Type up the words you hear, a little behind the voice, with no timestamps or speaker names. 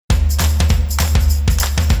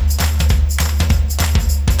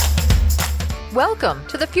Welcome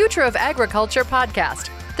to the Future of Agriculture podcast,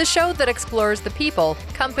 the show that explores the people,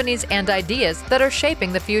 companies, and ideas that are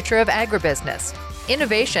shaping the future of agribusiness.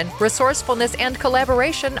 Innovation, resourcefulness, and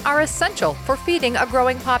collaboration are essential for feeding a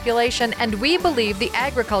growing population, and we believe the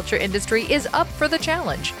agriculture industry is up for the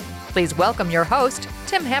challenge. Please welcome your host,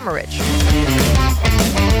 Tim Hammerich.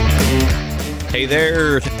 Hey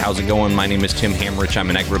there, how's it going? My name is Tim Hammerich. I'm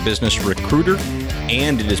an agribusiness recruiter,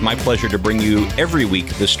 and it is my pleasure to bring you every week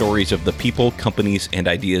the stories of the people, companies, and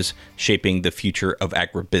ideas shaping the future of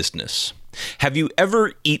agribusiness. Have you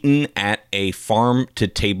ever eaten at a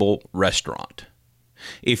farm-to-table restaurant?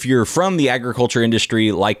 If you're from the agriculture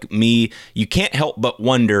industry like me, you can't help but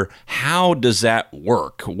wonder, how does that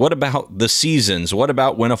work? What about the seasons? What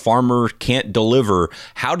about when a farmer can't deliver?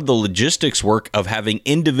 How do the logistics work of having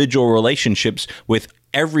individual relationships with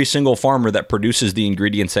every single farmer that produces the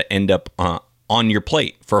ingredients that end up on your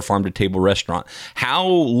plate for a farm-to-table restaurant? How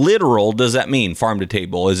literal does that mean,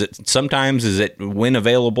 farm-to-table? Is it when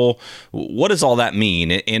available? What does all that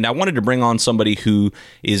mean? And I wanted to bring on somebody who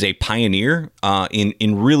is a pioneer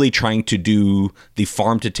in really trying to do the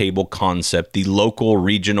farm-to-table concept, the local,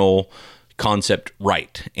 regional concept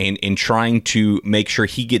right, and in trying to make sure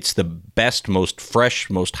he gets the best, most fresh,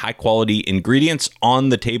 most high-quality ingredients on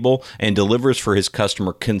the table and delivers for his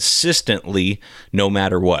customer consistently, no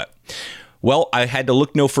matter what. Well, I had to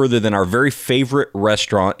look no further than our very favorite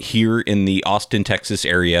restaurant here in the Austin, Texas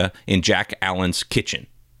area in Jack Allen's Kitchen.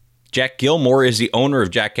 Jack Gilmore is the owner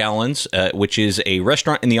of Jack Allen's, which is a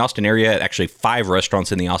restaurant in the Austin area, actually 5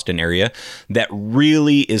 restaurants in the Austin area, that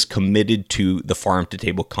really is committed to the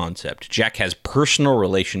farm-to-table concept. Jack has personal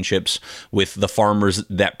relationships with the farmers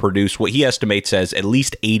that produce what he estimates as at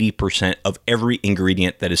least 80% of every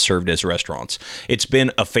ingredient that is served as restaurants. It's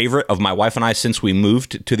been a favorite of my wife and I since we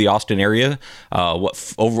moved to the Austin area,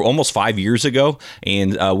 over almost 5 years ago,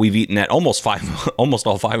 and we've eaten at almost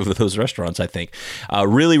all 5 of those restaurants, I think.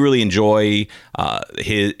 Really enjoy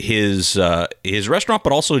his restaurant,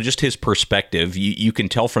 but also just his perspective. You can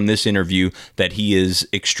tell from this interview that he is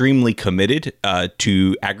extremely committed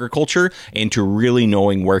to agriculture and to really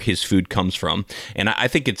knowing where his food comes from. And I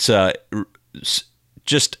think it's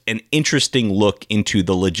just an interesting look into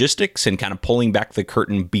the logistics and kind of pulling back the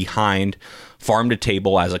curtain behind farm to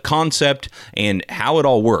table as a concept and how it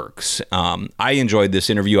all works. I enjoyed this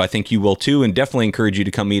interview. I think you will too, and definitely encourage you to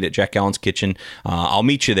come eat at Jack Allen's Kitchen. I'll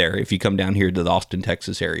meet you there if you come down here to the Austin,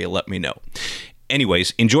 Texas area. Let me know.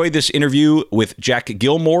 Anyways, enjoy this interview with Jack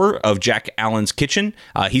Gilmore of Jack Allen's Kitchen.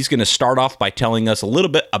 He's going to start off by telling us a little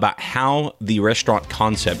bit about how the restaurant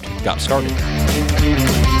concept got started.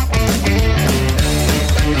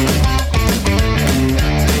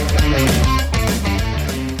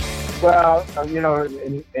 Well,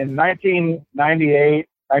 in 1998,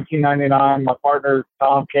 1999, my partner,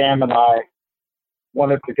 Tom Cam, and I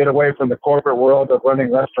wanted to get away from the corporate world of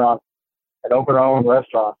running restaurants and open our own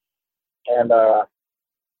restaurant. And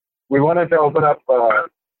we wanted to open up a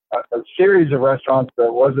series of restaurants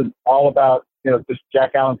that wasn't all about, just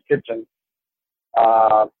Jack Allen's Kitchen.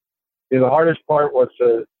 The hardest part was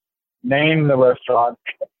to name the restaurant.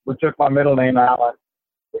 We took my middle name, Allen.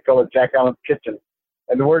 We call it Jack Allen's Kitchen.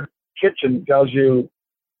 And the word kitchen tells you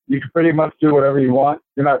can pretty much do whatever you want.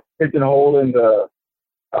 You're not pigeonholed into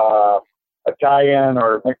Italian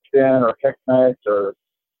or Mexican or Tex-Mex or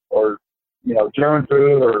German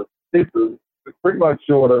food or seafood. You pretty much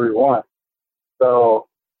do whatever you want. So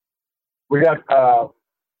we got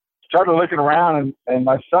started looking around, and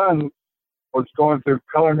my son was going through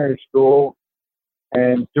culinary school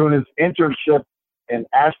and doing his internship in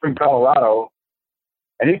Aspen, Colorado.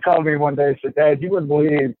 And he called me one day and said, "Dad, you wouldn't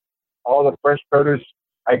believe all the fresh produce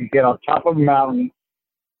I could get on top of a mountain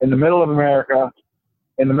in the middle of America,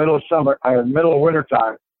 in the middle of summer, in the middle of winter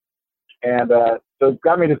time." And so it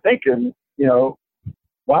got me to thinking,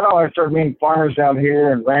 why don't I start meeting farmers down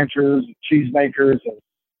here and ranchers, and cheese makers, and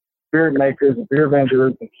spirit makers, and beer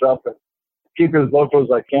vendors and stuff, and keep it as local as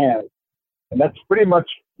I can. And that's pretty much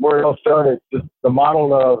where it all started, just the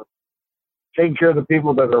model of taking care of the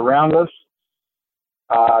people that are around us.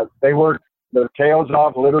 They work their tails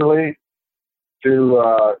off literally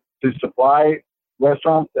to supply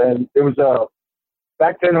restaurants, and it was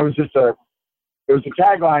back then it was a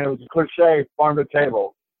tagline, it was a cliche, farm to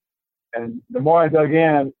table. And the more I dug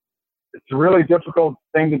in, it's a really difficult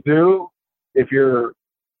thing to do if you're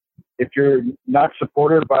not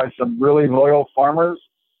supported by some really loyal farmers.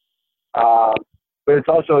 But it's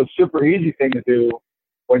also a super easy thing to do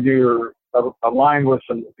when you're aligned with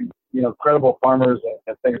some credible farmers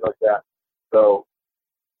and things like that. So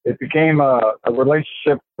it became a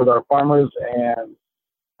relationship with our farmers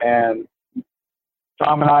and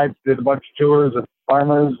Tom and I did a bunch of tours of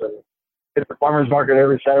farmers and hit the farmers market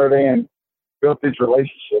every Saturday and built these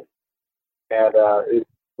relationships. And it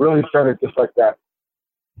really started just like that.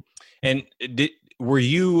 And were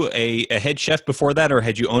you a head chef before that, or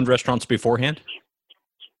had you owned restaurants beforehand?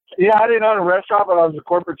 Yeah, I didn't own a restaurant, but I was a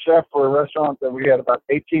corporate chef for a restaurant that we had about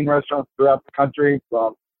 18 restaurants throughout the country,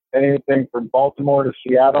 from anything from Baltimore to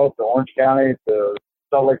Seattle to Orange County to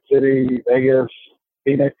Salt Lake City, Vegas,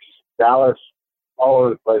 Phoenix, Dallas, all over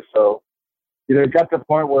the place. So, it got to the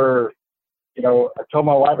point where, I told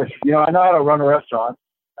my wife, I said, I know how to run a restaurant.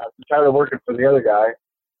 I'm tired of working for the other guy.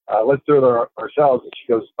 Let's do it ourselves. And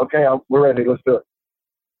she goes, okay, we're ready. Let's do it.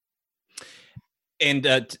 And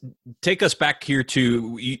take us back here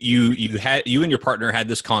to you and your partner had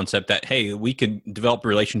this concept that, hey, we can develop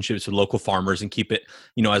relationships with local farmers and keep it,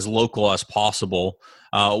 as local as possible.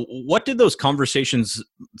 What did those conversations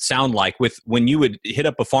sound like when you would hit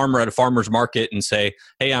up a farmer at a farmer's market and say,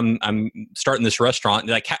 hey, I'm starting this restaurant?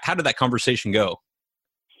 Like, how did that conversation go?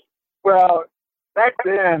 Well, back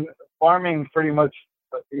then, farming pretty much,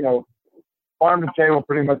 farm to table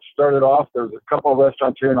pretty much started off. There was a couple of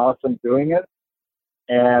restaurants here in Austin doing it.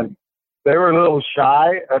 And they were a little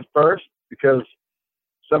shy at first because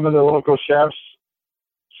some of the local chefs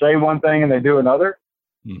say one thing and they do another.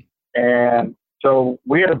 And so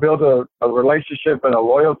we had to build a relationship and a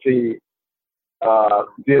loyalty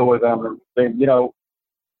deal with them. And say,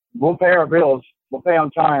 we'll pay our bills, we'll pay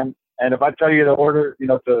on time. And if I tell you to order,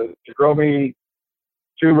 to grow me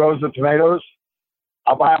 2 rows of tomatoes,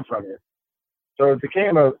 I'll buy them from you. So it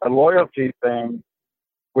became a loyalty thing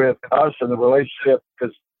with us and the relationship,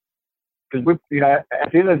 because we, at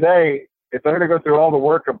the end of the day, if they're going to go through all the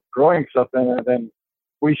work of growing something and then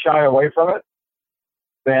we shy away from it,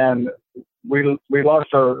 then we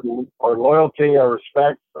lost our loyalty, our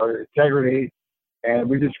respect, our integrity, and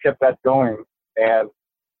we just kept that going. And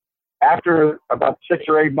after about 6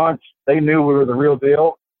 or 8 months, they knew we were the real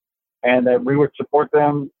deal, and that we would support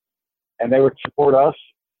them, and they would support us.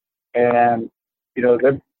 And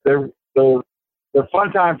the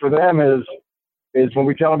fun time for them is when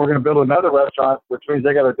we tell them we're going to build another restaurant, which means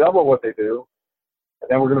they got to double what they do. And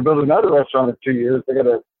then we're going to build another restaurant in 2 years. They got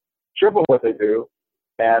to triple what they do.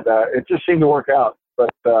 And it just seemed to work out. But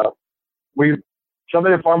some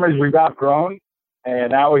of the farmers we've outgrown,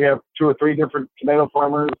 and now we have 2 or 3 different tomato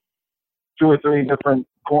farmers, 2 or 3 different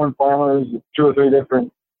corn farmers, 2 or 3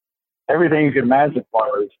 different everything you can imagine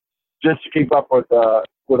farmers, just to keep up with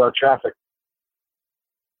our traffic.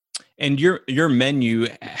 And your menu,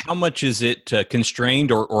 how much is it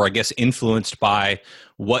constrained or I guess influenced by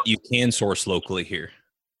what you can source locally here?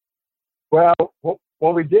 Well,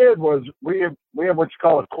 what we did was we have what's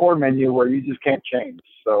called a core menu where you just can't change.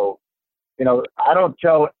 So, I don't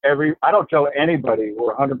tell anybody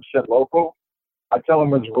we're 100% local. I tell them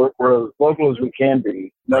we're as local as we can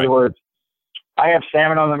be. In other words, I have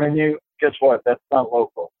salmon on the menu. Guess what? That's not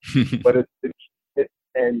local. But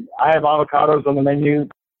and I have avocados on the menu.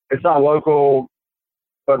 It's not local,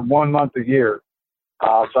 but 1 month a year.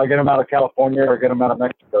 So I get them out of California or get them out of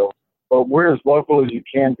Mexico. But we're as local as you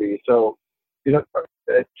can be. So,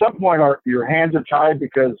 at some point your hands are tied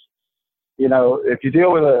because, if you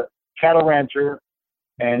deal with a cattle rancher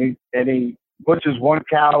and he butchers 1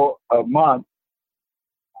 cow a month,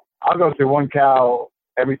 I'll go through 1 cow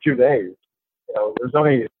every 2 days. There's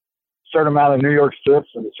only a certain amount of New York strips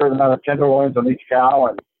and a certain amount of tenderloins on each cow,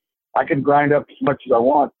 and I can grind up as much as I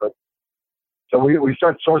want. But so we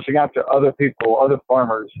start sourcing out to other people, other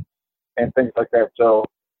farmers, and things like that. So,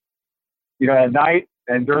 at night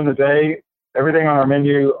and during the day, everything on our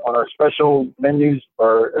menu, on our special menus,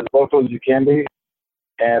 are as local as you can be.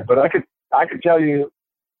 But I could tell you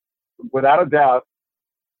without a doubt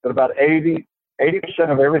that about 80%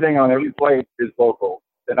 of everything on every plate is local.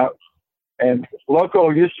 And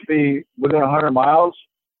local used to be within 100 miles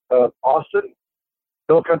of Austin,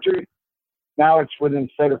 Hill Country. Now it's within the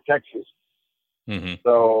state of Texas. Mm-hmm.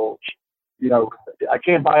 So, I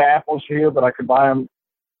can't buy apples here, but I can buy them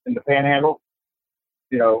in the Panhandle.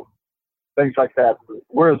 Things like that.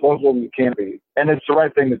 We're as local as you can be, and it's the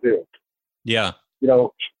right thing to do. Yeah.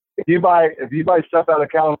 If you buy stuff out of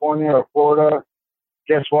California or Florida,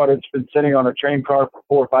 guess what? It's been sitting on a train car for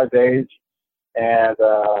 4 or 5 days, and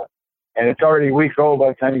it's already a week old by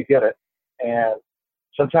the time you get it. And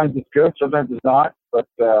sometimes it's good, sometimes it's not. But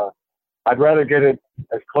I'd rather get it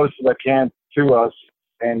as close as I can to us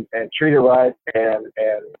and treat it right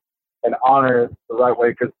and honor it the right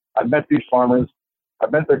way. Because I've met these farmers,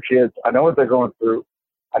 I've met their kids, I know what they're going through.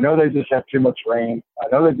 I know they just have too much rain. I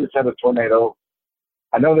know they just had a tornado.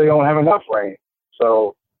 I know they don't have enough rain.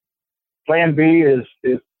 So plan B is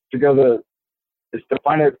to go is to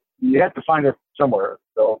find it. You have to find it somewhere.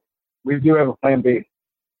 So we do have a plan B.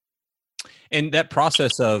 And that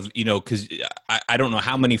process of, because I don't know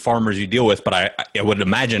how many farmers you deal with, but I would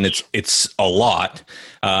imagine it's a lot.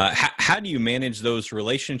 How do you manage those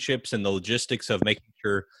relationships and the logistics of making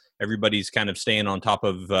sure everybody's kind of staying on top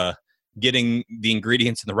of getting the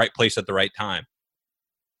ingredients in the right place at the right time?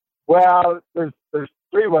 Well, there's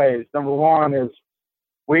 3 ways. Number one is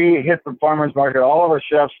we hit the farmers market. All of our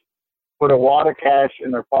chefs put a wad of cash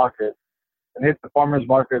in their pocket and hit the farmers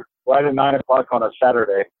market right at 9 o'clock on a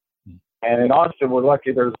Saturday. And in Austin, we're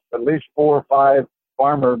lucky. There's at least 4 or 5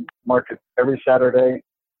 farmer markets every Saturday.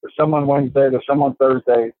 There's some on Wednesday. There's some on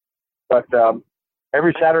Thursday. But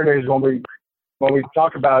every Saturday is when we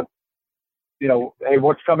talk about, hey,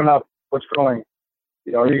 what's coming up? What's going?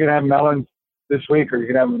 Are you going to have melons this week, or are you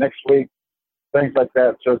going to have them next week? Things like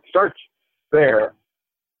that. So it starts there.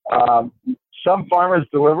 Some farmers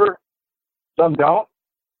deliver, some don't.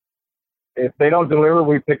 If they don't deliver,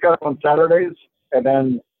 we pick up on Saturdays, and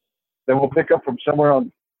then we'll pick up from somewhere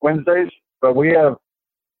on Wednesdays. But we have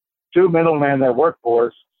 2 middlemen that work for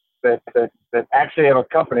us that actually have a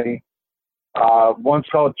company. One's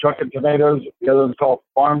called Truckin' Tomatoes. The other one's called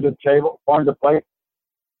Farm to Plate.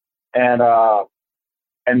 And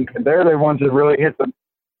they're the ones that really hit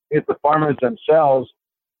the farmers themselves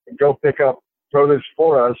and go pick up produce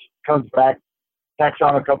for us, comes back, tacks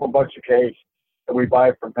on a couple bucks a case, and we buy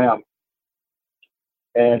it from them.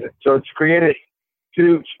 And so it's created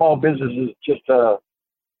 2 small businesses just to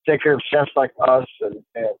take care of chefs like us and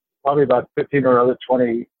probably about 15 or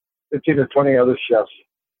 20 other chefs.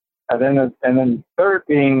 And then third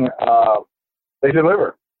being, they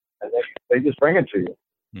deliver, and they just bring it to you.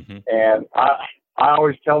 Mm-hmm. And I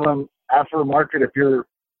always tell them after the market, if you're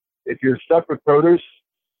stuck with produce,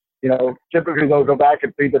 typically they'll go back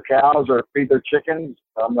and feed their cows or feed their chickens.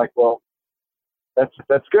 I'm like, well,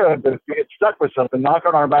 that's good, but if you get stuck with something, knock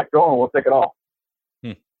on our back door and we'll take it all.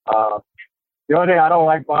 The only thing I don't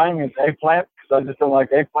like buying is eggplant, because I just don't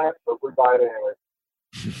like eggplant, but we buy it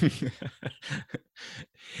anyway.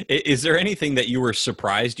 Is there anything that you were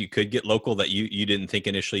surprised you could get local that you didn't think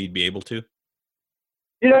initially you'd be able to?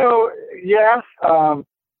 Yes.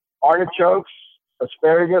 Artichokes,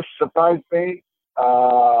 asparagus surprised me.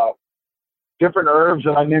 Different herbs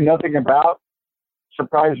that I knew nothing about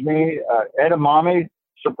surprised me. Edamame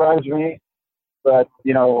surprised me. But,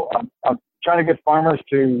 I'm trying to get farmers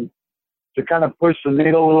to kind of push the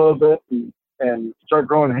needle a little bit and start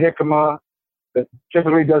growing jicama that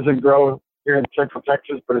typically doesn't grow here in Central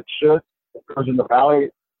Texas, but it should. It grows in the valley,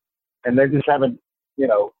 and they just haven't,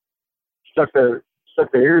 stuck their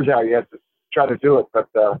ears out yet to try to do it. But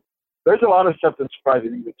there's a lot of stuff that's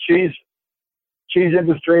surprising me. The cheese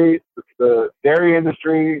industry, the dairy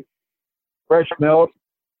industry, fresh milk,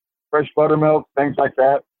 fresh buttermilk, things like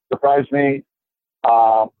that surprised me.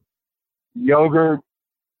 Yogurt,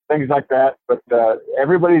 things like that. But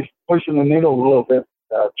everybody's pushing the needle a little bit,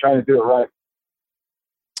 trying to do it right.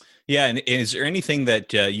 Yeah, and is there anything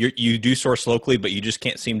that you do source locally, but you just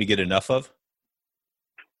can't seem to get enough of?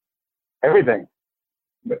 Everything.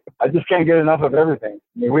 I just can't get enough of everything.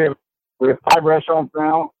 I mean, we have 5 restaurants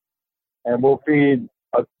now, and we'll feed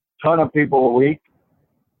a ton of people a week.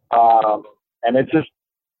 And it's just,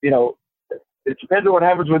 it depends on what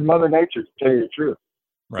happens with Mother Nature, to tell you the truth.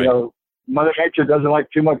 Right. Mother Nature doesn't like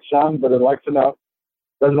too much sun, but it likes enough.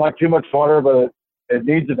 Doesn't like too much water, but it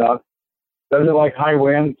needs enough. Doesn't like high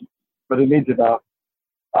winds, but it needs enough.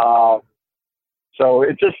 So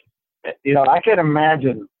it just, I can't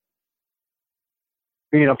imagine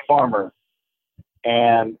being a farmer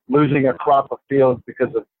and losing a crop of fields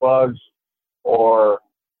because of bugs or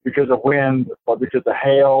because of wind or because of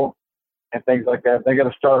hail and things like that. They got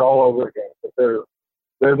to start all over again. But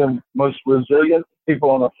they're the most resilient people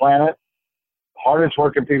on the planet, hardest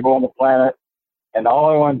working people on the planet, and all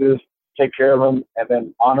I want to do is take care of them and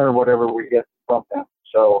then honor whatever we get from them.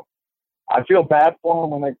 So I feel bad for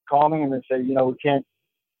them when they call me and they say, we can't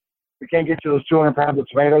get you those 200 pounds of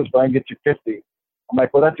tomatoes, but I can get you 50. I'm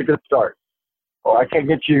like, well, that's a good start. Or I can't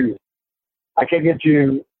get you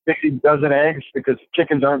 50 dozen eggs because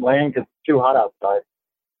chickens aren't laying because it's too hot outside.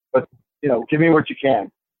 But, give me what you can.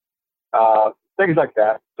 Things like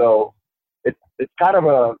that. So it's kind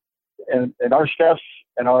of and our chefs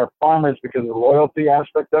and our farmers, because of the loyalty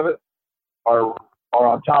aspect of it, are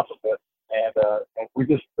on top of it. And we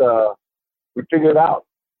just, we figured it out.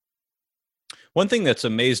 One thing that's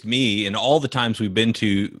amazed me in all the times we've been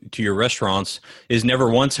to your restaurants is never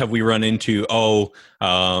once have we run into,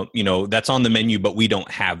 that's on the menu, but we don't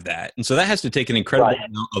have that. And so that has to take an incredible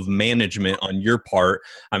amount of management on your part.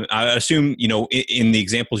 I assume, in the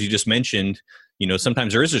examples you just mentioned,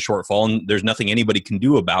 sometimes there is a shortfall and there's nothing anybody can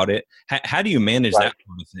do about it. How do you manage that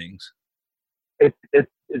kind of things?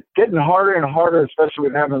 It's getting harder and harder, especially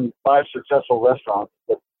with having 5 successful restaurants.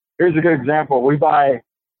 But here's a good example. We buy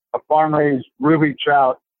a farm-raised ruby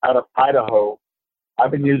trout out of Idaho.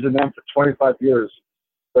 I've been using them for 25 years.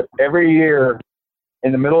 But every year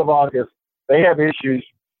in the middle of August, they have issues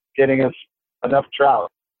getting us enough trout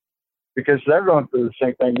because they're going through the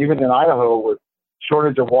same thing, even in Idaho, with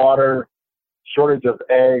shortage of water, shortage of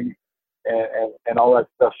egg, and all that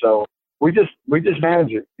stuff. So we just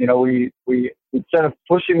manage it. We instead of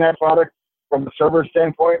pushing that product from a server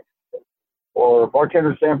standpoint or a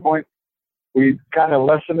bartender standpoint, we kind of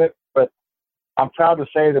lessen it. But I'm proud to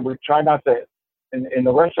say that we try not to. In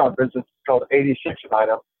the restaurant business, it's called 86 an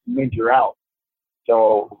item. It means you're out.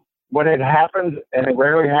 So when it happens, and it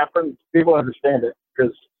rarely happens, people understand it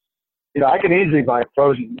because, I can easily buy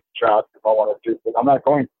frozen trout if I wanted to, but I'm not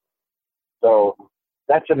going to. So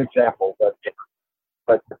that's an example. But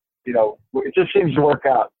it just seems to work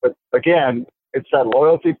out. But again, it's that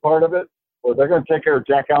loyalty part of it where they're going to take care of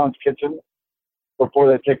Jack Allen's Kitchen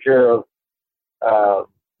before they take care of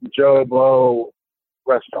Joe Blow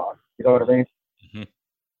restaurant. You know what I mean? Mm-hmm.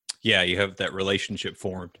 Yeah, you have that relationship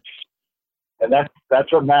formed. And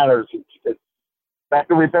that's what matters. It's back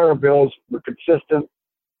to repair bills. We're consistent.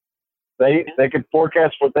 They can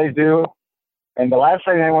forecast what they do. And the last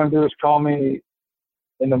thing they want to do is call me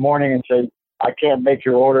in the morning and say, I can't make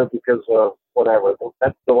your order because of whatever.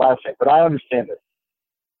 That's the last thing. But I understand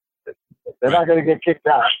it. They're not going to get kicked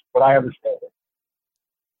out, but I understand it.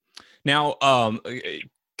 Now,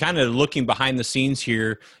 kind of looking behind the scenes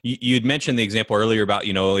here, you'd mentioned the example earlier about,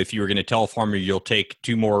 if you were going to tell a farmer you'll take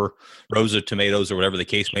 2 more rows of tomatoes or whatever the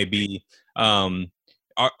case may be.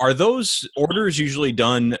 Are those orders usually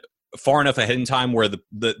done far enough ahead in time where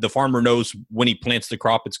the farmer knows when he plants the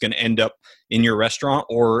crop it's going to end up in your restaurant,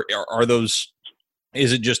 or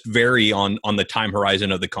is it just vary on the time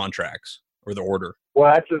horizon of the contracts or the order?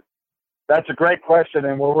 Well, that's a great question.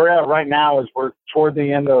 And where we're at right now is we're toward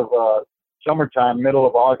the end of summertime, middle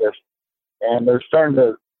of August, and they're starting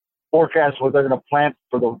to forecast what they're going to plant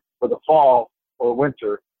for the fall or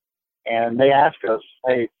winter. And they ask us,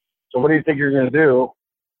 hey, so what do you think you're going to do?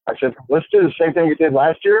 I said, let's do the same thing we did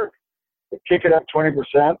last year. Kick it up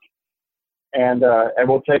 20%, and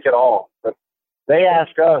we'll take it all. But they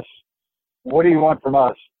ask us, what do you want from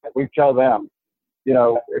us? And we tell them,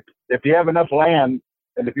 if you have enough land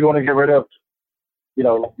and if you want to get rid of,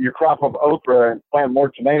 your crop of okra and plant more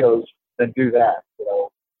tomatoes, then do that.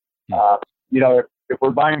 If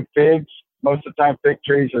we're buying figs, most of the time fig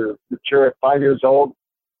trees are mature at 5 years old.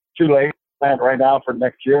 Too late, plant right now for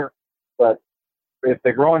next year. But if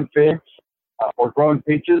they're growing figs or growing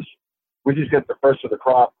peaches, we just get the first of the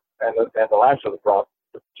crop and the last of the crop.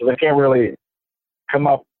 So they can't really come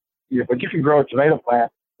up. But you can grow a tomato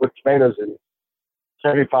plant with tomatoes in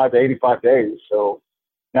 75 to 85 days. So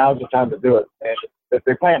now's the time to do it. And if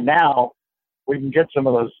they plant now, we can get some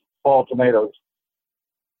of those fall tomatoes.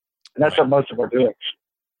 And that's what most of them are doing.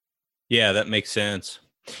 Yeah, that makes sense.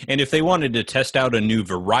 And if they wanted to test out a new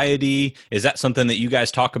variety, is that something that you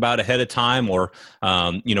guys talk about ahead of time, or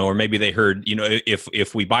or maybe they heard,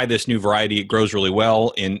 if we buy this new variety, it grows really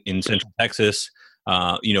well in Central Texas,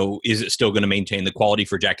 is it still going to maintain the quality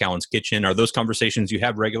for Jack Allen's Kitchen? Are those conversations you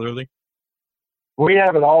have regularly? We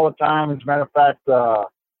have it all the time. As a matter of fact,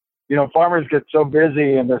 farmers get so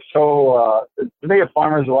busy and they're so, to me, a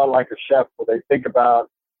farmer is a lot like a chef where they think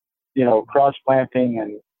about, cross planting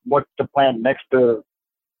and what to plant next to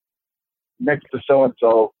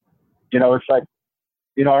so-and-so. It's like,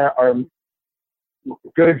 our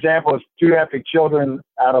good example is 2 happy children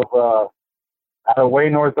out of way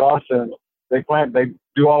north Austin. They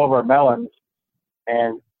do all of our melons,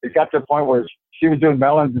 and it got to the point where she was doing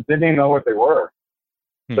melons and didn't even know what they were.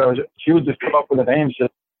 So she would just come up with a name and say,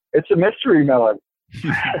 it's a mystery melon.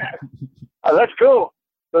 Oh, that's cool.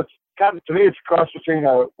 So it's kind of, to me, it's a cross between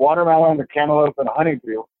a watermelon, a cantaloupe, and a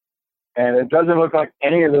honeydew. And it doesn't look like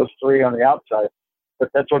any of those 3 on the outside, but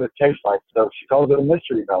that's what it tastes like. So she calls it a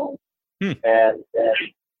mystery melon. And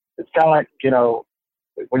it's kind of like,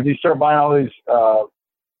 when you start buying all these,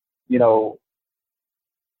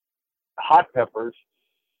 hot peppers,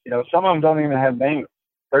 some of them don't even have names.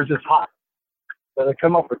 They're just hot. So they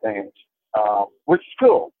come up with names, which is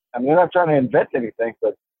cool. I mean, they're not trying to invent anything,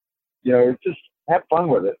 but, just have fun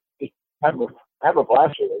with it. Just have a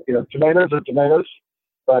blast with it. Tomatoes are tomatoes.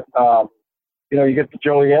 But, you get the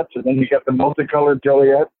Joliets, and then you get the multicolored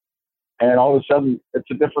Joliet, and all of a sudden it's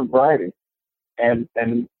a different variety. And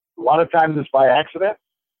a lot of times it's by accident,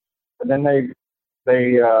 and then they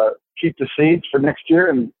keep the seeds for next year,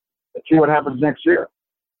 and and see what happens next year.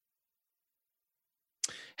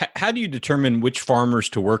 How do you determine which farmers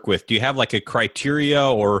to work with? Do you have like a criteria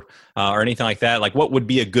or anything like that? Like what would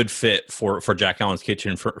be a good fit for Jack Allen's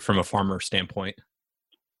Kitchen from a farmer standpoint?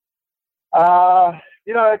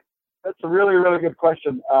 That's a really, really good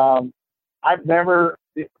question. I've never,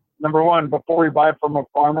 number one, before we buy from a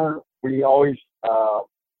farmer, we always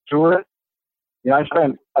tour it. I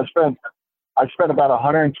spent about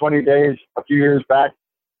 120 days a few years back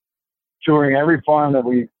touring every farm that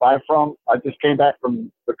we buy from. I just came back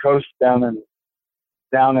from the coast down in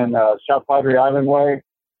South Padre Island way,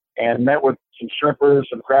 and met with some shrimpers,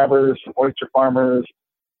 some crabbers, some oyster farmers,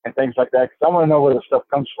 and things like that. Because I want to know where the stuff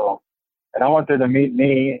comes from, and I want them to meet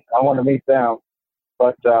me. I want to meet them.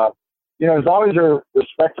 But as long as they're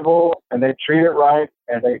respectable and they treat it right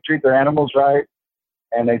and they treat their animals right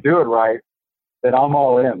and they do it right, then I'm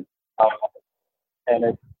all in. And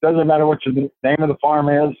it doesn't matter what your name of the farm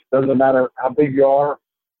is. Doesn't matter how big you are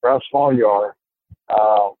or how small you are.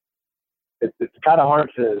 It's kind of hard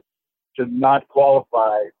to not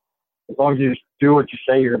qualify as long as you do what you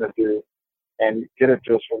say you're going to do and get it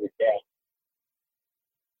to us when you can.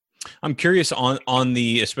 I'm curious on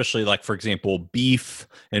the, especially like, for example, beef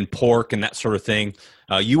and pork and that sort of thing.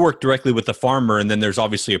 You work directly with the farmer, and then there's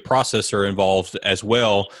obviously a processor involved as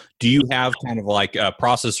well. Do you have kind of like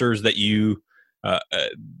processors that you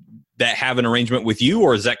that have an arrangement with you,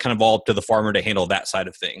 or is that kind of all up to the farmer to handle that side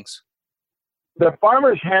of things? The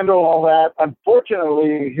farmers handle all that.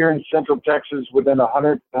 Unfortunately, here in Central Texas, within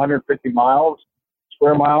 100, 150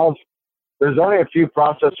 square miles, there's only a few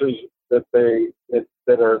processors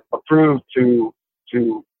that are approved to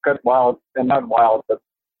cut wild, and not wild, but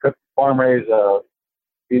cut farm raise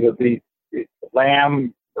either be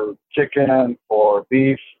lamb or chicken or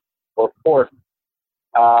beef or pork.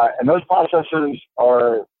 And those processors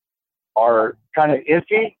are kind of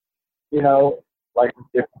iffy. Like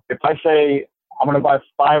if I say I'm going to buy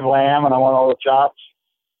 5 lamb and I want all the chops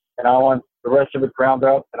and I want the rest of it ground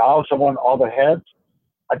up and I also want all the heads,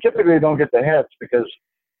 I typically don't get the heads because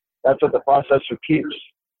that's what the processor keeps,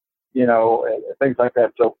 and things like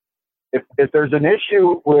that. So if there's an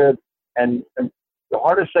issue with, and the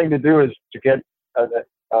hardest thing to do is to get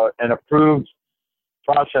an approved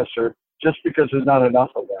processor just because there's not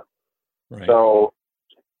enough of them. Right. So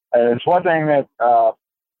it's one thing that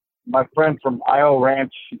my friend from Io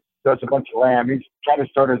Ranch does a bunch of lamb. He's trying to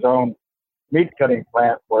start his own meat cutting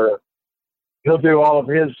plant where he'll do all of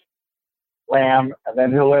his lamb and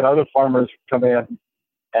then he'll let other farmers come in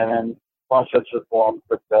and then process it for them.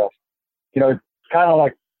 But, it's kind of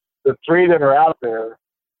like the 3 that are out there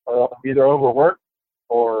are either overworked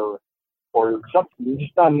or something. There's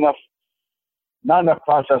just not enough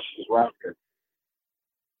processors around here.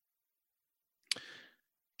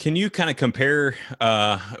 Can you kind of compare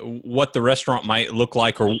what the restaurant might look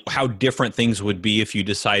like or how different things would be if you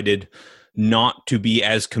decided not to be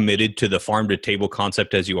as committed to the farm to table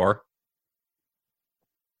concept as you are?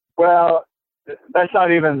 Well, that's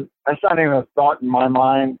not even a thought in my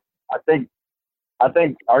mind. I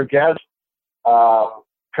think our guests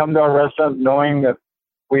come to our restaurant knowing that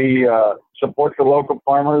we support the local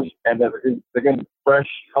farmers and that they're getting fresh,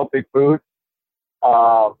 healthy food.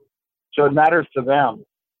 So it matters to them.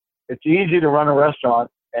 It's easy to run a restaurant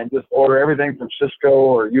and just order everything from Sysco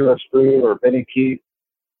or U.S. Food or Benny Keith.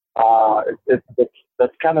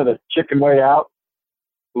 That's kind of the chicken way out,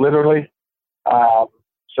 literally.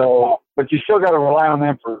 But you still got to rely on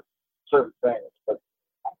them for certain things. But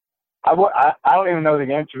I don't even know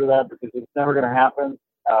the answer to that because it's never going to happen.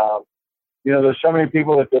 There's so many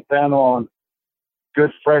people that depend on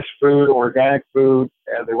good, fresh food, organic food,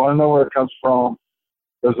 and they want to know where it comes from.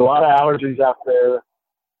 There's a lot of allergies out there.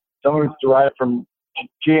 Some of it's derived from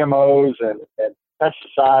GMOs and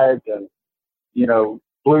pesticides and,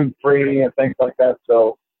 gluten-free and things like that.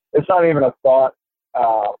 So it's not even a thought.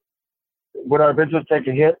 Would our business take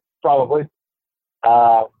a hit? Probably.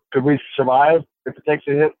 Could we survive if it takes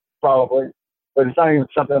a hit? Probably. But it's not even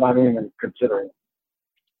something I'm even considering.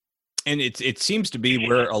 And it seems to be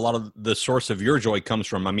where a lot of the source of your joy comes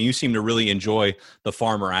from. I mean, you seem to really enjoy the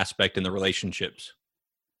farmer aspect and the relationships.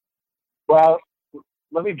 Well,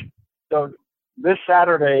 so this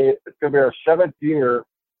Saturday, it's going to be our 7th year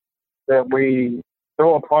that we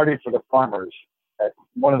throw a party for the farmers at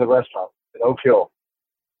one of the restaurants at Oak Hill.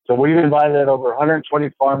 So we've invited over 120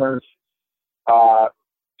 farmers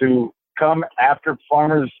to come after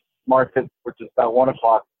farmers market, which is about 1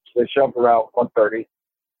 o'clock. So they show up around 1:30.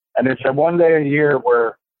 And it's a one day a year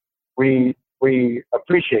where we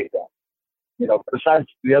appreciate them, besides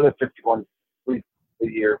the other 51 weeks a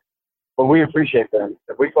year. But we appreciate them.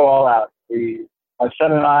 If we go all out, we my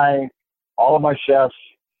son and I, all of my chefs,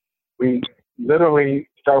 we literally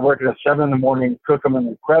started working at 7 a.m, cook them an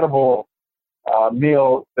incredible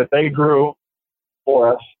meal that they grew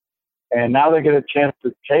for us. And now they get a chance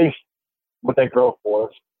to taste what they grow for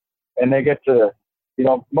us. And they get to,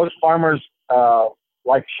 most farmers,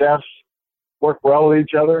 like chefs, work well with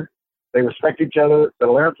each other. They respect each other. They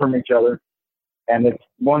learn from each other. And it's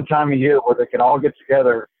one time a year where they can all get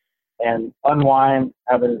together and unwind,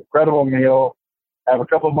 have an incredible meal, have a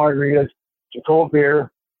couple of margaritas, some cold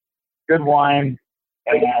beer, good wine,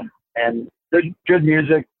 and good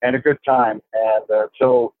music and a good time. And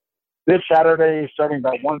so this Saturday, starting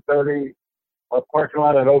about 1:30, our parking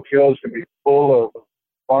lot at Oak Hill is going to be full of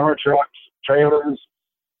farmer trucks, trailers,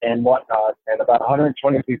 and whatnot, and about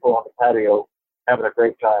 120 people on the patio having a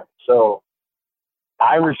great time. So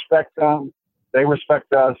I respect them. They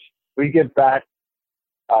respect us. We give back.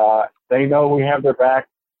 They know we have their back,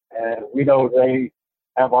 and we know they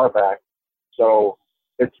have our back. So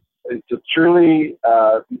it's a truly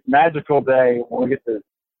magical day when we get to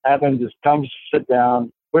have them just come sit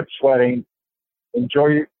down, quit sweating,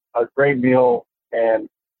 enjoy a great meal and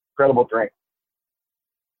incredible drink.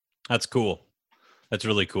 That's cool. That's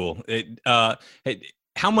really cool.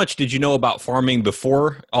 How much did you know about farming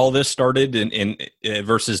before all this started and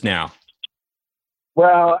versus now?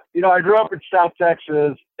 Well, I grew up in South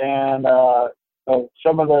Texas, and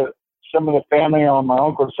some of the family on my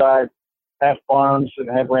uncle's side had farms and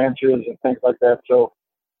had ranches and things like that. So,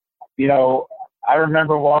 I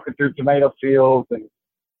remember walking through tomato fields and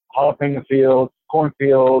jalapeno fields, corn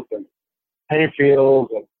fields, and hay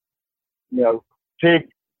fields, and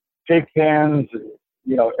pig pens, and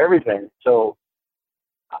everything. So,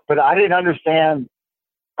 but I didn't understand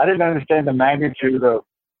the magnitude of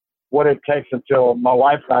what it takes until my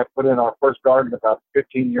wife and I put in our first garden about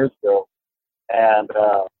 15 years ago. And,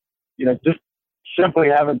 just simply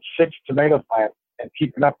having 6 tomato plants and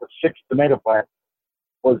keeping up with 6 tomato plants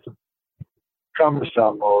was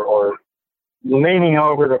cumbersome, or leaning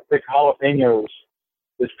over to pick jalapenos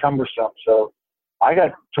is cumbersome. So I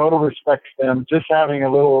got total respect for them. Just having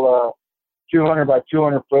a little 200 by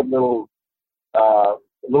 200 foot little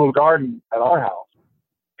garden at our house.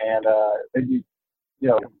 And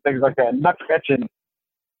things like that. Not to mention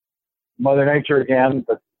Mother Nature again,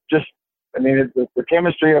 but just, the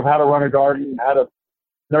chemistry of how to run a garden, how to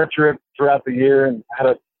nurture it throughout the year, and how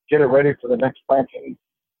to get it ready for the next planting.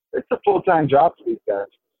 It's a full-time job for these guys.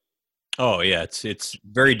 Oh yeah, it's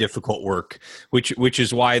very difficult work, which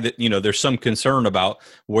is why there's some concern about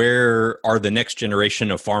where are the next generation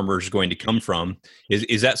of farmers going to come from.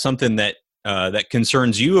 Is that something that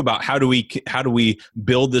concerns you about how do we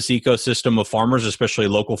build this ecosystem of farmers, especially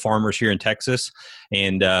local farmers here in Texas?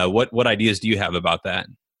 And what ideas do you have about that?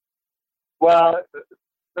 Well,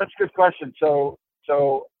 that's a good question. So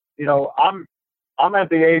I'm at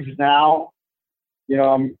the age now,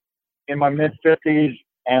 I'm in my mid 50s,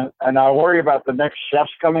 and I worry about the next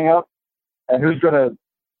chefs coming up and who's going to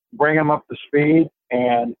bring them up to speed.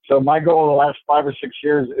 And so my goal the last 5 or 6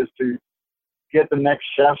 years is to get the next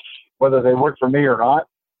chefs, whether they work for me or not,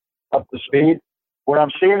 up to speed. What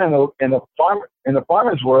I'm seeing in the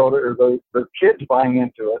farmers world are the kids buying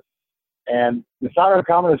into it. And it's not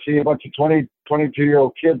uncommon to see a bunch of 20,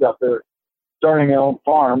 22-year-old kids out there starting their own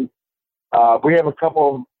farm. We have a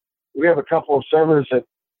couple of servers that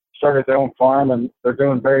started their own farm, and they're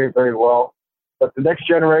doing very, very well. But the next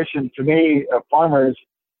generation, to me, of farmers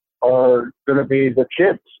are going to be the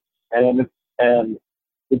kids, and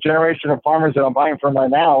the generation of farmers that I'm buying from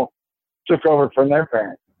right now took over from their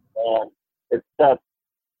parents, and it's that.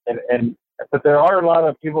 But there are a lot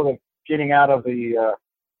of people that are getting out of the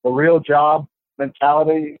real job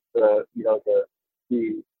mentality. The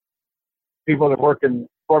people that work in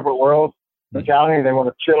corporate world mentality. They want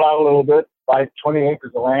to chill out a little bit, buy 20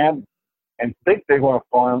 acres of land, and think they want to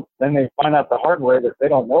farm. Then they find out the hard way that they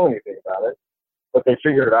don't know anything about it, but they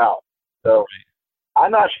figure it out. So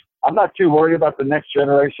I'm not too worried about the next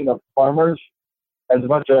generation of farmers as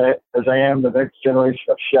much as I am the next generation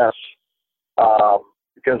of chefs,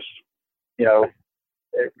 because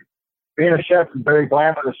being a chef is very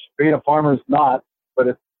glamorous. Being a farmer is not.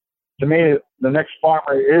 But to me, the next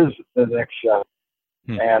farmer is the next chef,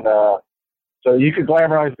 and so you can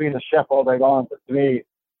glamorize being a chef all day long, but to me,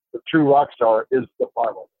 the true rock star is the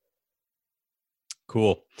farmer.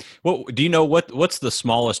 Cool. Well, do you know what's the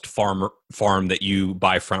smallest farm that you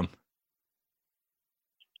buy from?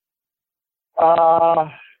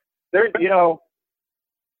 There,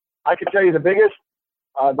 I can tell you the biggest,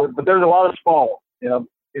 but there's a lot of small.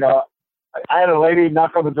 I had a lady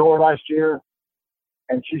knock on the door last year,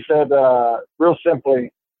 and she said, real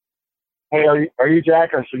simply, "Hey, are you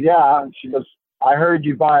Jack?" I said, "Yeah." And she goes, "I heard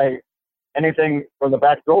you buy anything from the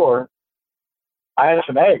back door. I had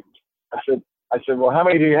some eggs." I said, "Well, how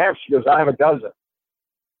many do you have?" She goes, "I have a dozen."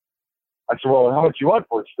 I said, "Well, how much you want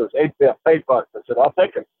for it?" She goes, $8 I said, "I'll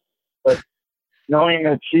take it." But knowing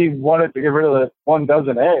that she wanted to get rid of the 1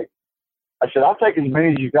 dozen eggs, I said, "I'll take as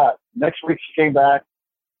many as you got." Next week she came back.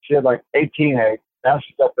 She had like 18 eggs. Now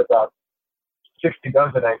she's up to about 60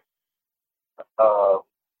 dozen eggs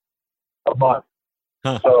a month.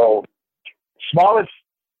 Huh. So smallest,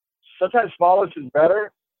 sometimes smallest is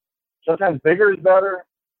better. Sometimes bigger is better.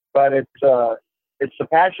 But it's the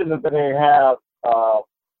passion that they have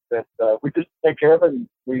that we just take care of it. And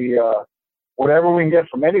we whatever we can get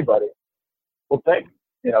from anybody, we'll take.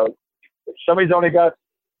 You know, if somebody's only got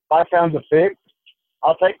 5 pounds of figs,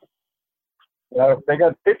 I'll take them. You know, if they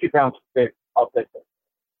got 50 pounds of figs, I'll take them.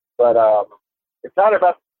 But it's not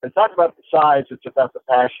about the size; it's about the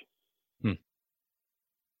passion.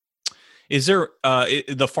 Is there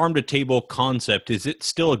the farm to table concept? Is it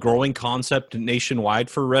still a growing concept nationwide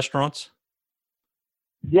for restaurants?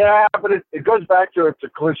 Yeah, but it goes back to it's a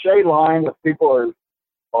cliche line that people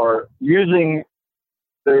are using.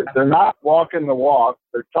 They're not walking the walk.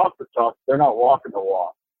 They're talk the talk. They're not walking the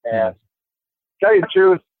walk. And to tell you the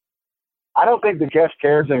truth, I don't think the guest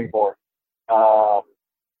cares anymore.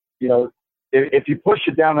 You know, if you push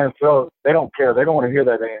it down their throat, they don't care. They don't want to hear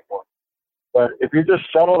that anymore. But if you're just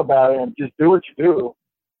subtle about it and just do what you do,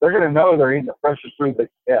 they're going to know they're eating the freshest food they can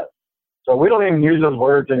get. So we don't even use those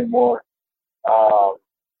words anymore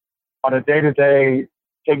on a day-to-day,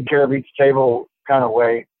 taking care of each table kind of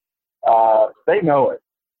way. They know it.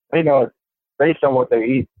 They know it based on what they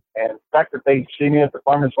eat. And the fact that they see me at the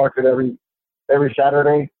farmer's market every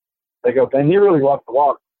Saturday, they go, "Ben, you really walk the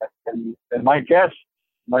walk." And my guests,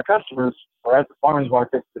 my customers are at the farmer's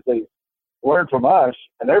market because they learn from us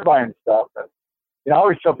and they're buying stuff. And, you know, I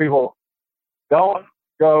always tell people, don't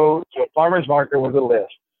go to a farmer's market with a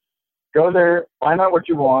list. Go there, find out what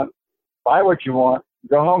you want, buy what you want,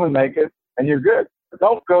 go home and make it, and you're good. But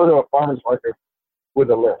don't go to a farmer's market with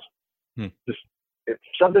a list. Just if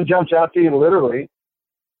something jumps out to you, literally,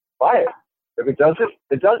 buy it. If it doesn't,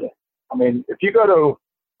 it doesn't. I mean, if you go to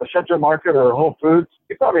a Central Market or a Whole Foods,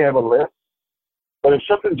 you probably have a list. But if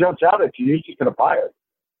something jumps out at you, you're just going to buy it.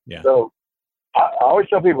 Yeah. So I always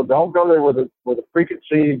tell people, don't go there with a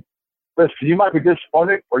preconceived list. You might be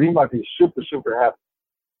disappointed, or you might be super, super happy.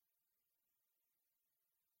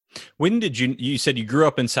 When did you said you grew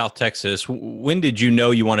up in South Texas. When did you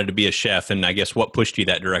know you wanted to be a chef? And I guess what pushed you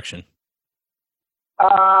that direction?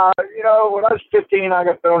 You know, when I was 15, I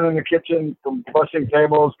got thrown in the kitchen from bussing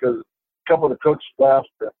tables because a couple of the cooks left.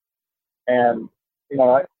 And, you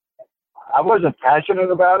know, I wasn't passionate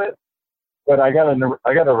about it, but I got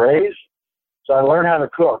a raise. So I learned how to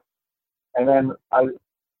cook. And then I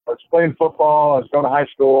was playing football. I was going to high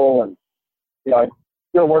school, and, you know, I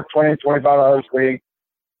still worked 20, 25 hours a week.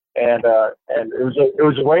 And it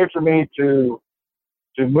was a way for me to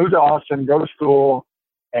move to Austin, go to school,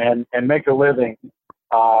 and make a living.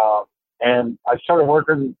 And I started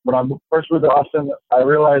working when I first moved to Austin. I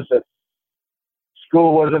realized that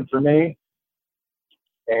school wasn't for me,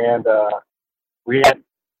 and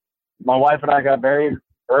my wife and I got married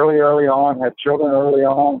early on, had children early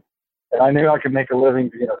on, and I knew I could make a living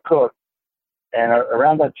being a cook. And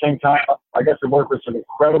around that same time, I got to work with some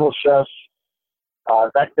incredible chefs.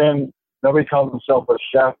 Back then, nobody called themselves a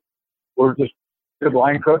chef. We were just good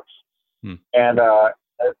line cooks. And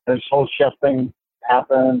this whole chef thing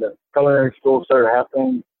happened, and culinary school started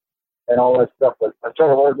happening, and all that stuff. But I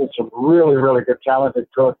started working with some really, really good, talented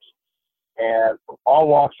cooks, and from all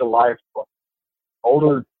walks of life, from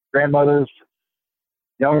older grandmothers,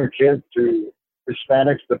 younger kids, to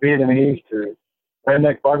Hispanics, to Vietnamese, to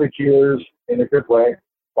redneck barbecuers, in a good way,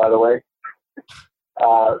 by the way.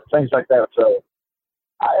 Things like that. So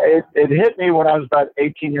it hit me when I was about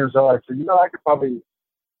 18 years old. I said, you know, I could probably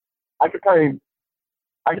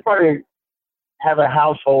have a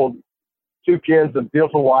household, 2 kids, a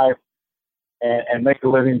beautiful wife, and make a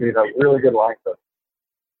living being a really good line cook.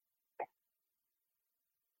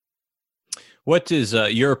 What is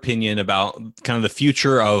your opinion about kind of the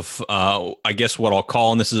future of, I guess what I'll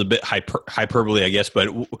call, and this is a bit hyperbole, I guess, but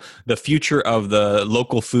the future of the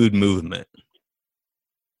local food movement?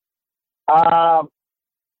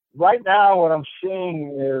 Right now, what I'm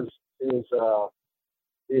seeing is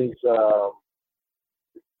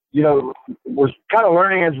you know, we're kind of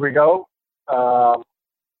learning as we go.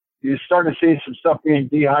 You start to see some stuff being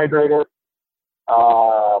dehydrated.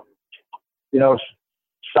 You know,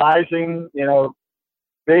 sizing, you know,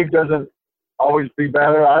 big doesn't always be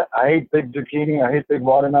better. I hate big zucchini. I hate big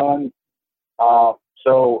watermelon.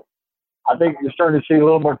 So I think you're starting to see a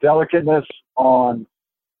little more delicateness on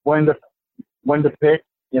when to pick.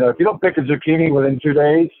 If you don't pick a zucchini within 2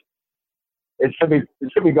 days, it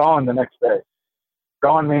should be gone the next day.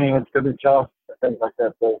 Gone meaning it's going to be tough and things like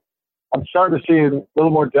that. So I'm starting to see a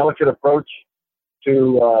little more delicate approach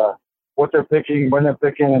to what they're picking, when they're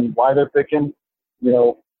picking, and why they're picking.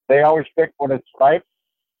 They always pick when it's ripe.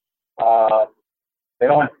 They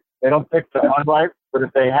don't pick the unripe, but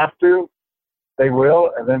if they have to, they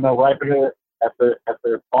will, and then they'll ripen it at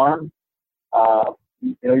their farm.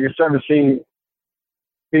 You're starting to see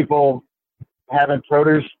people having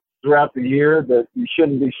produce throughout the year that you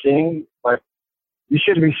shouldn't be seeing. Like, you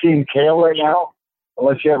shouldn't be seeing kale right now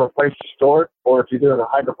unless you have a place to store it, or if you do it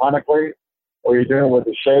hydroponically, or you're doing it with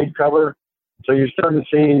a shade cover. So you're starting to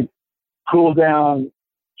see cool down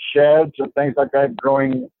sheds and things like that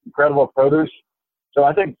growing incredible produce. So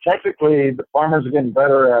I think technically the farmers are getting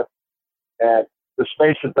better at the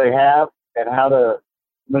space that they have and how to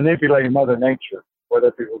manipulate Mother Nature, whether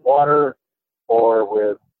it be with water or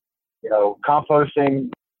with, composting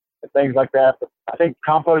and things like that. But I think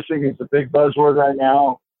composting is a big buzzword right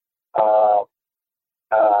now.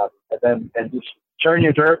 And just turn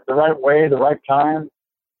your dirt the right way, the right time,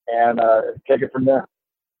 and take it from there.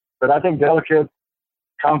 But I think delicate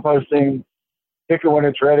composting, pick it when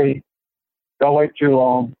it's ready, don't wait too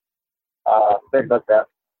long, things like that.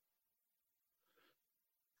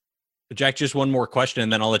 Jack, just one more question,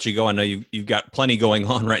 and then I'll let you go. I know you've got plenty going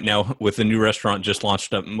on right now with the new restaurant just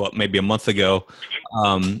launched up maybe a month ago.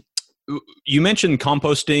 You mentioned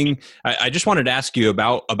composting. I just wanted to ask you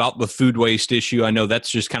about the food waste issue. I know that's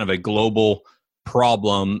just kind of a global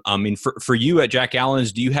problem. I mean, for you at Jack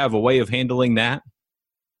Allen's, do you have a way of handling that?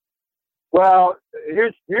 Well,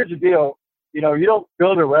 here's the deal. You don't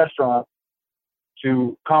build a restaurant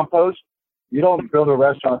to compost. You don't build a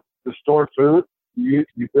restaurant to store food. You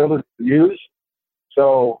build it to use.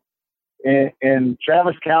 So in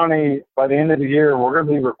Travis County, by the end of the year, we're going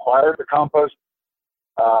to be required to compost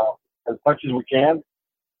as much as we can.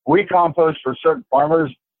 We compost for certain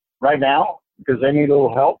farmers right now because they need a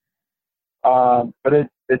little help. But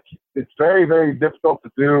it's very, very difficult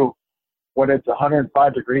to do when it's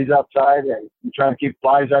 105 degrees outside and you're trying to keep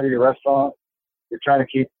flies out of your restaurant. You're trying to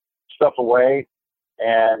keep stuff away.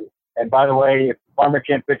 And by the way, if the farmer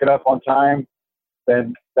can't pick it up on time,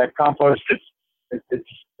 then that compost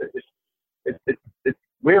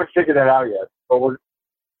we haven't figured that out yet, but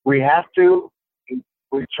we have to.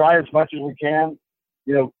 We try as much as we can.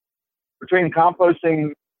 Between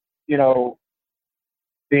composting,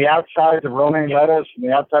 the outsides of romaine lettuce and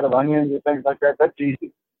the outside of onions and things like that, that's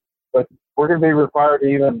easy. But we're going to be required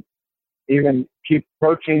to even keep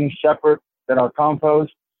protein separate than our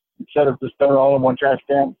compost instead of just throwing it all in one trash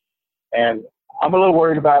can. And I'm a little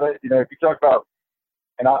worried about it. If you talk about,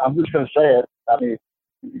 and I'm just going to say it, I mean,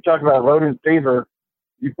 if you talk about rodent fever,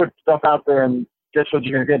 you put stuff out there and guess what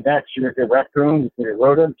you're going to get next? You're going to get raccoons, you're going to get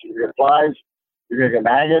rodents, you're going to get flies, you're going to get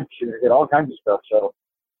maggots, you're going to get all kinds of stuff. So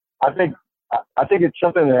I think it's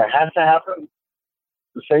something that has to happen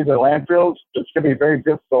to save the landfills. It's going to be very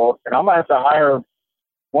difficult. And I'm going to have to hire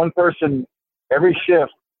one person every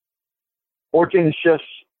shift, 14 shifts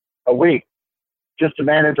a week, just to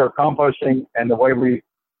manage our composting and the way we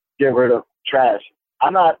get rid of trash.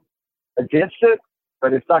 I'm not against it,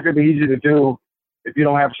 but it's not going to be easy to do if you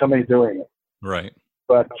don't have somebody doing it. Right.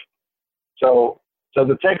 But so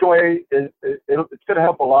the takeaway is it's going to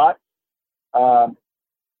help a lot.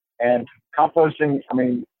 And composting, I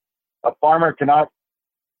mean, a farmer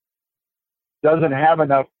doesn't have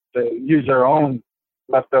enough to use their own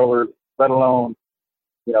leftovers, let alone,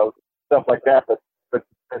 stuff like that. But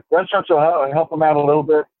restaurants will help them out a little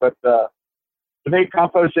bit. But to me,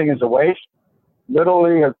 composting is a waste,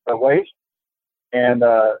 literally a waste. And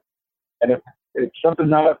if something's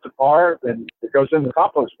not up to par, then it goes in the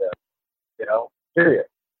compost bin, period,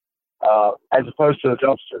 as opposed to the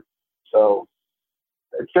dumpster. So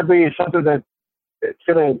it should be something that it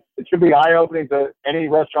should be eye-opening to any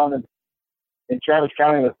restaurant in Travis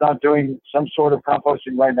County that's not doing some sort of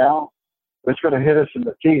composting right now. But it's going to hit us in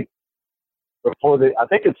the teeth before I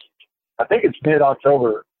think it's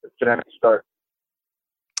mid-October it's going to have to start.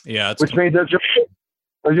 Yeah, which means there's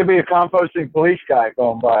going to be a composting police guy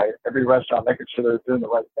going by every restaurant making sure they're doing the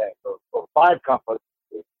right thing. So 5 composting.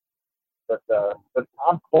 But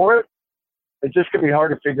I'm for it. It's just going to be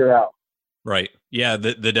hard to figure out. Right. Yeah,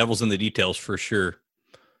 the devil's in the details for sure.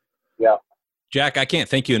 Yeah. Jack, I can't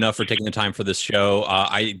thank you enough for taking the time for this show.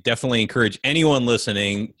 I definitely encourage anyone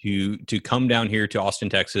listening to come down here to Austin,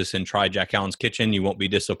 Texas, and try Jack Allen's Kitchen. You won't be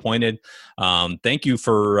disappointed. Thank you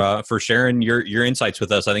for sharing your insights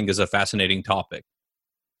with us. I think is a fascinating topic.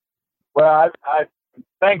 Well, I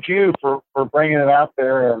thank you for bringing it out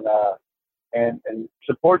there and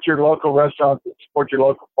support your local restaurants, and support your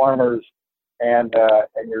local farmers, and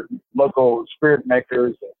your local spirit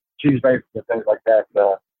makers, and cheese makers, and things like that.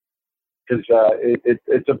 Because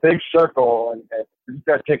it's a big circle, and we've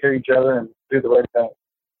got to take care of each other and do the right thing.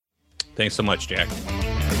 Thanks so much, Jack.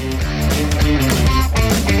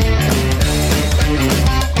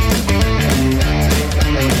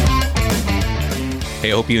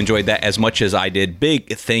 Hey, I hope you enjoyed that as much as I did.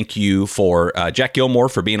 Big thank you for Jack Gilmore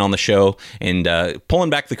for being on the show and pulling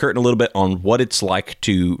back the curtain a little bit on what it's like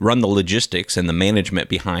to run the logistics and the management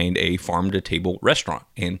behind a farm-to-table restaurant.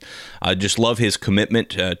 And I just love his commitment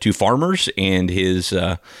to farmers and his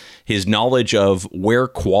knowledge of where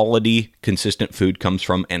quality, consistent food comes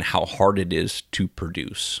from and how hard it is to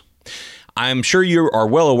produce. I'm sure you are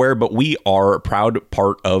well aware, but we are a proud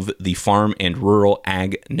part of the Farm and Rural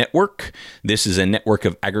Ag Network. This is a network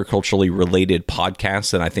of agriculturally related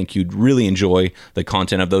podcasts, and I think you'd really enjoy the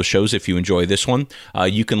content of those shows if you enjoy this one.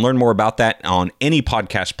 You can learn more about that on any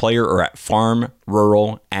podcast player or at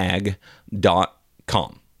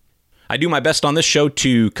farmruralag.com. I do my best on this show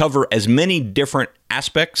to cover as many different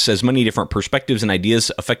aspects, as many different perspectives and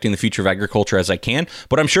ideas affecting the future of agriculture as I can,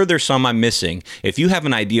 but I'm sure there's some I'm missing. If you have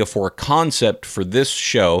an idea for a concept for this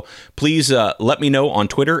show, please let me know on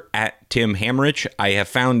Twitter at Tim Hammerich. I have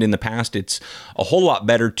found in the past it's a whole lot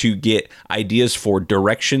better to get ideas for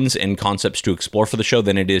directions and concepts to explore for the show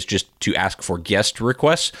than it is just to ask for guest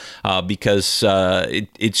requests, because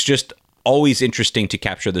it's just always interesting to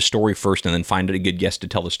capture the story first and then find a good guest to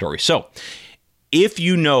tell the story. So if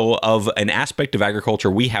you know of an aspect of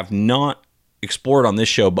agriculture we have not explored on this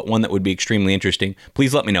show, but one that would be extremely interesting,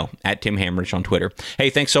 please let me know at Tim Hammerich on Twitter.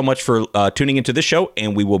 Hey, thanks so much for tuning into this show,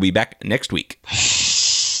 and we will be back next week.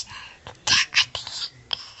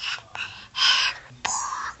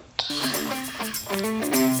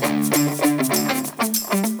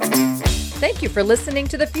 Thank you for listening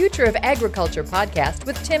to the Future of Agriculture podcast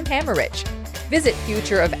with Tim Hammerich. Visit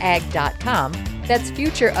futureofag.com, that's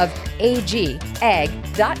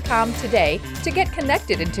futureofag.com today to get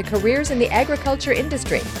connected into careers in the agriculture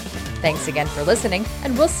industry. Thanks again for listening,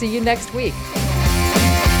 and we'll see you next week.